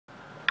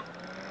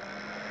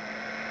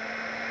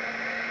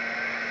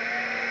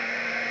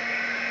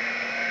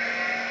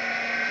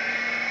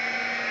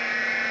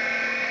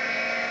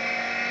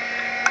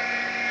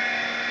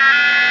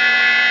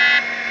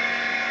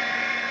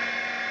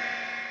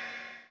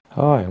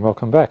Hi and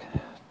welcome back.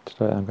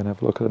 Today I'm going to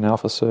have a look at an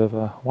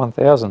AlphaServer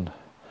 1000.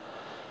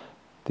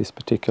 This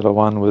particular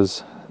one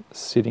was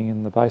sitting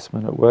in the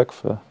basement at work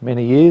for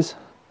many years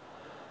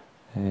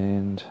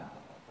and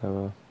they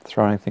were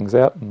throwing things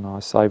out and I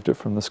saved it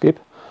from the skip.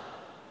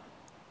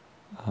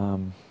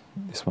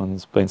 This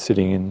one's been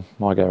sitting in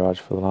my garage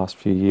for the last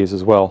few years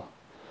as well.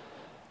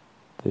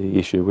 The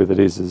issue with it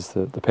is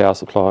that the power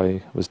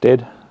supply was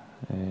dead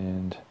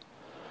and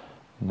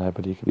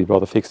nobody could be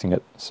bothered fixing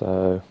it,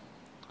 so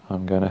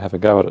I'm going to have a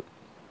go at it.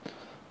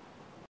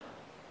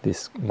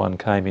 This one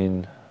came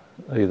in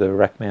either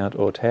rack mount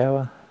or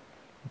tower.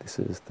 This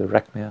is the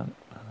rack mount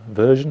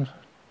version,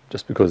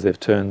 just because they've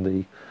turned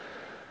the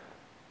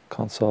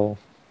console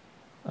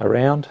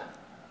around.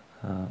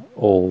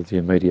 All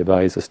the media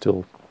bays are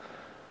still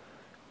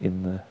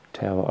in the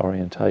tower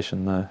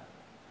orientation though.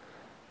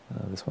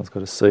 This one's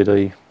got a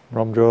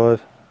CD-ROM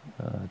drive,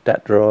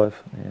 DAT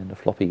drive and a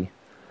floppy.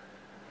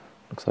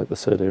 Looks like the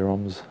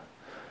CD-ROM's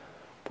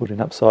put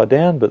in upside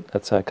down, but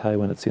that's okay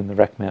when it's in the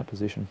rack mount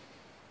position.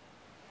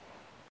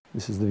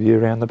 This is the view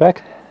around the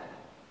back.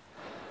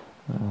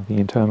 The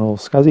internal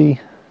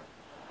SCSI,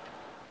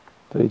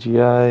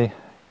 VGA,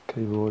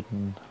 keyboard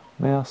and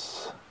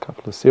mouse, a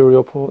couple of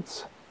serial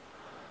ports,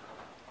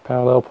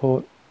 parallel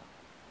port,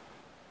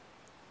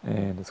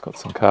 and it's got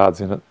some cards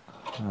in it,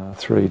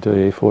 3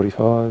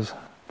 DE45s,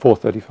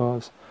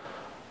 435s,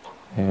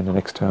 and an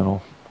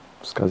external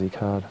SCSI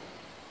card.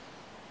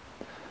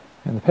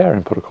 And the power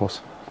input, of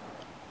course.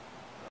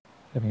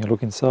 Having a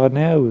look inside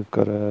now, we've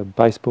got a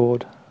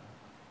baseboard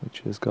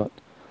which has got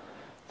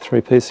 3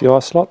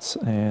 PCI slots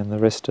and the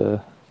rest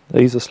are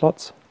ESA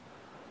slots.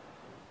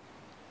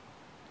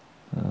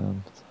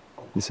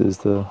 This is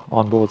the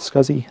onboard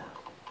SCSI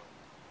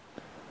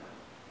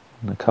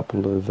and a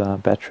couple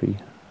of battery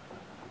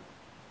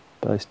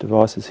based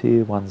devices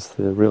here. One's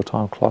the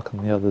real-time clock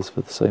and the other's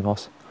for the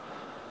CMOS.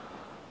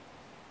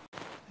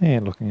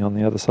 And looking on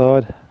the other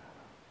side,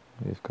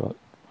 we've got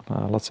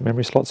lots of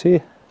memory slots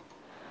here.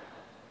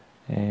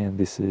 And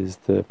this is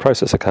the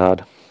processor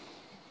card.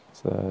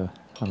 So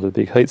under the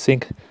big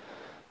heatsink,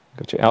 you've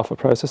got your Alpha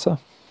processor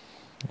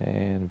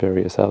and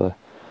various other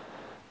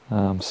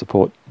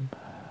support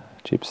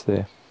chips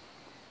there,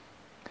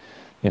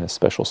 in a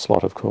special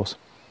slot of course.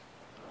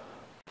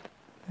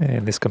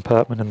 And this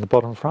compartment in the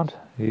bottom front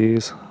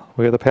is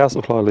where the power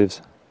supply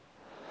lives.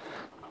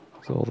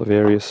 So all the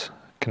various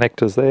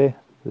connectors there.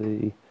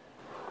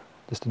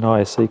 Just an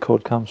ISC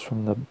cord comes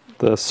from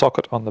the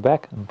socket on the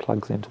back and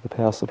plugs into the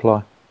power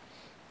supply.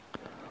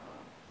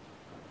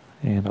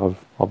 And I've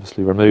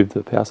obviously removed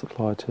the power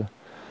supply to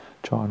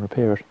try and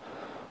repair it.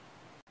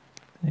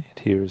 And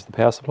here is the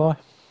power supply.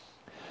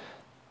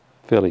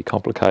 Fairly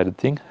complicated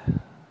thing.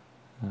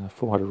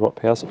 400 watt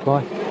power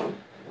supply.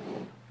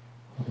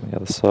 On the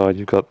other side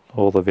you've got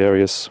all the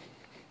various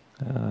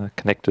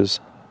connectors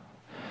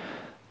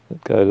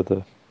that go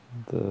to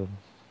the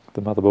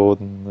motherboard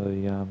and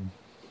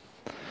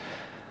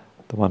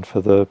the one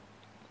for the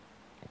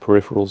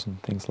peripherals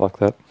and things like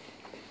that.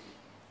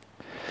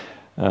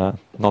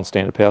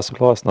 Non-standard power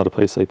supply, it's not a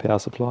PC power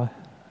supply,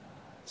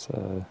 so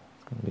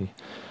it's going to be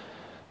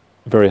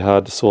very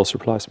hard to source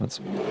replacements.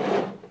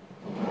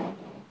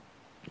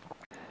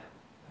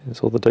 There's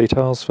all the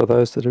details for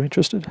those that are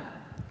interested.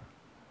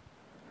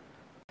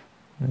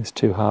 There's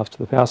 2 halves to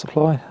the power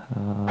supply.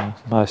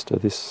 Most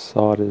of this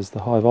side is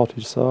the high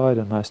voltage side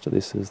and most of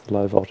this is the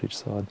low voltage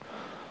side.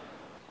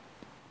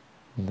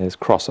 And there's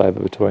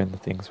crossover between the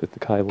things with the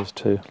cables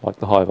too, like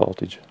the high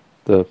voltage.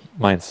 The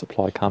main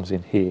supply comes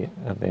in here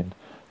and then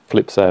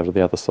flips over to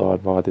the other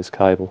side via this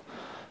cable,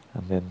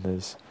 and then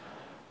it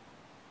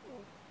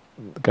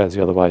goes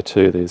the other way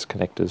too. There's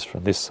connectors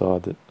from this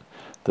side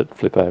that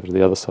flip over to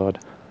the other side.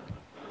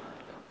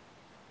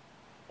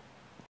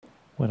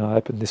 When I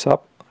opened this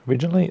up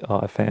originally,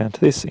 I found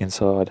this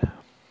inside.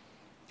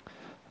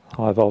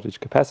 High voltage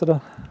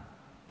capacitor,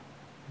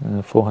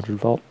 400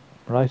 volt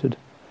rated,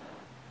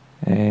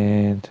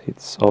 and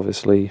it's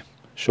obviously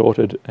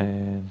shorted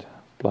and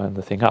blown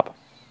the thing up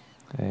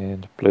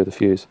and blew the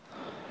fuse.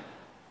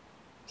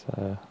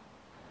 So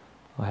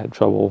I had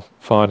trouble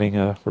finding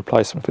a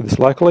replacement for this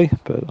locally,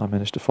 but I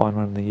managed to find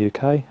one in the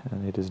UK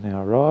and it has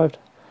now arrived.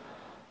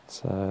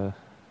 So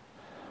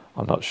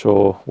I'm not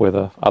sure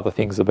whether other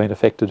things have been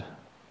affected,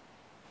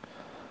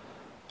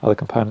 other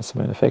components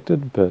have been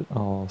affected, but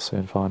I'll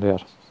soon find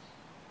out.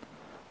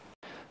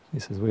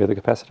 This is where the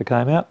capacitor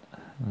came out.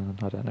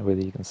 I don't know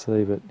whether you can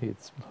see, but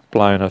it's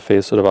blown a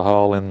fair sort of a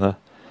hole in the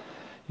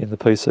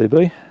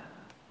PCB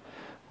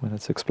when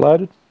it's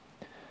exploded.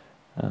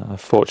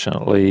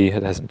 Fortunately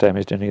it hasn't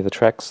damaged any of the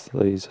tracks.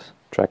 These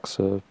tracks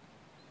are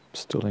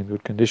still in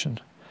good condition.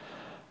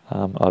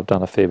 I've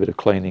done a fair bit of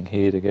cleaning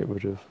here to get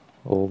rid of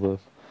all the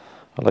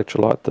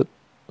electrolyte that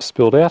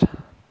spilled out.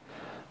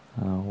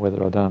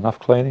 Whether I've done enough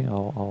cleaning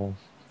I'll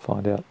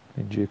find out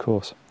in due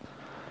course.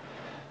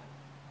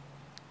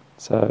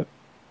 So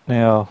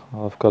now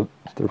I've got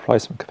the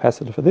replacement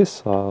capacitor for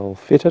this. I'll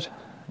fit it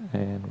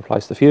and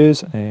replace the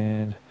fuse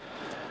and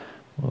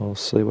we'll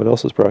see what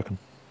else is broken.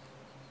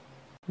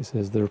 This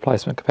is the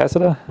replacement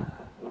capacitor,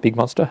 big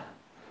monster,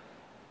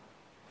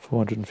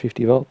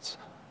 450 volts,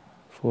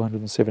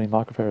 470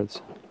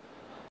 microfarads.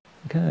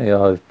 Okay,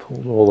 I've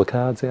pulled all the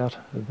cards out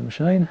of the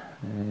machine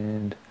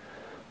and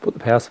put the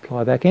power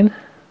supply back in.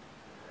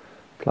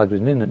 Plugged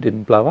it in, it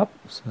didn't blow up,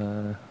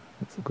 so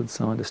that's a good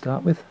sign to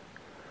start with.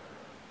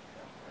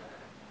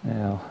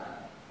 Now,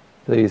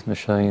 these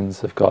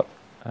machines have got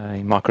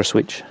a micro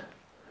switch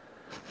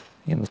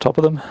in the top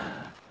of them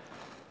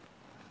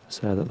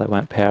so that they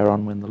won't power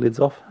on when the lid's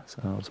off. So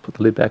I'll just put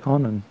the lid back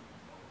on and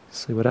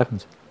see what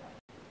happens.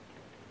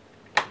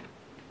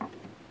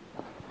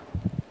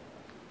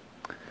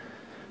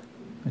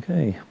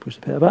 Okay, push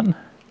the power button.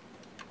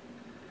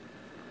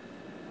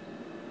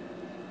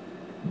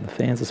 The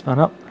fans are spun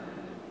up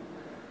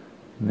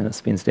and then it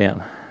spins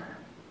down.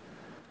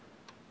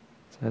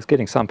 So it's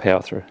getting some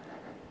power through.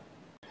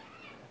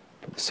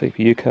 Put the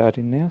CPU card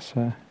in now,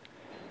 so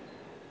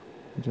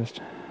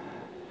just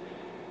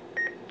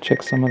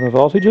check some of the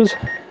voltages.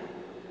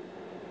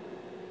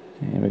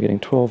 And we're getting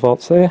 12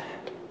 volts there.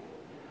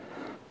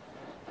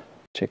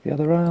 Check the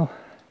other rail.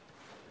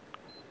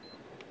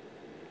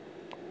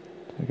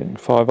 So we're getting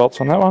 5 volts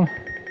on that one.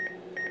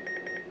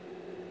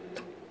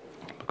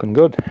 Looking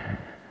good.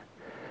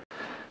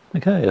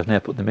 Okay, I've now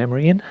put the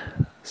memory in.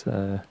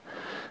 So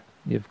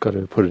you've got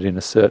to put it in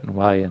a certain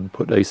way and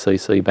put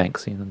ECC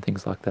banks in and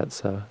things like that,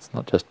 so it's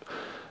not just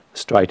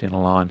straight in a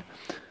line.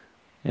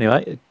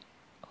 Anyway,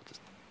 I'll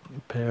just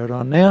power it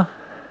on now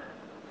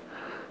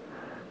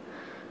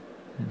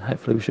and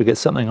hopefully we should get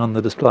something on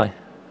the display.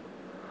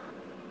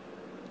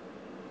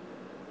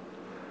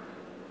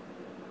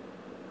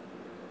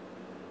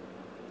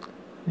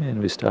 And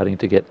we're starting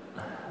to get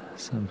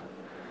some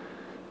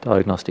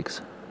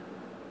diagnostics.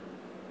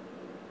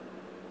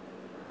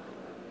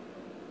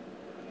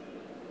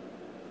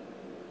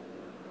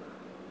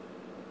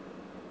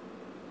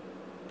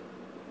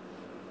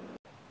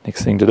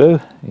 Next thing to do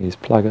is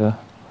plug a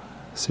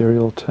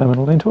serial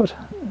terminal into it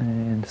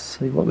and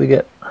see what we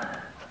get.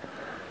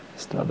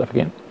 Start it up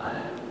again.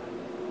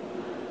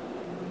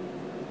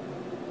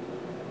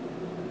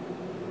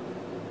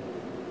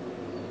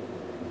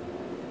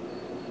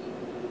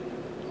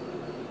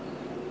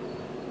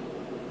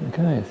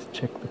 Okay, let's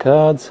check the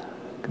cards.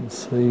 You can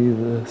see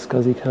the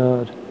SCSI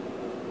card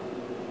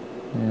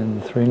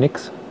and the 3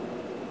 NICs.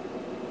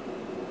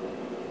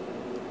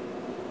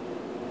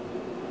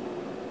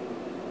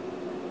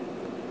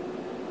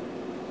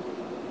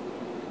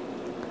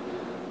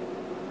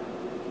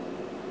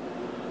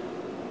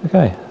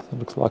 Okay, so it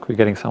looks like we're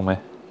getting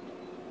somewhere.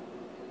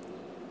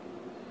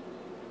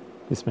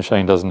 This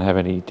machine doesn't have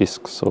any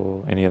discs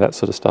or any of that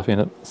sort of stuff in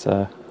it,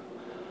 so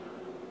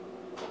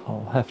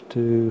I'll have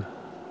to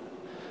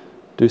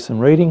do some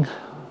reading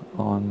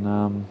on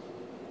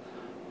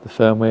the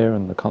firmware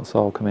and the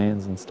console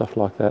commands and stuff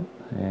like that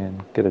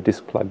and get a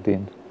disc plugged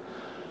in,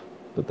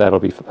 but that'll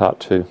be for part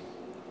 2.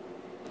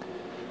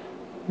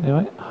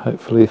 Anyway,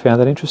 hopefully you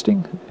found that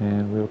interesting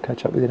and we'll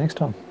catch up with you next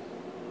time.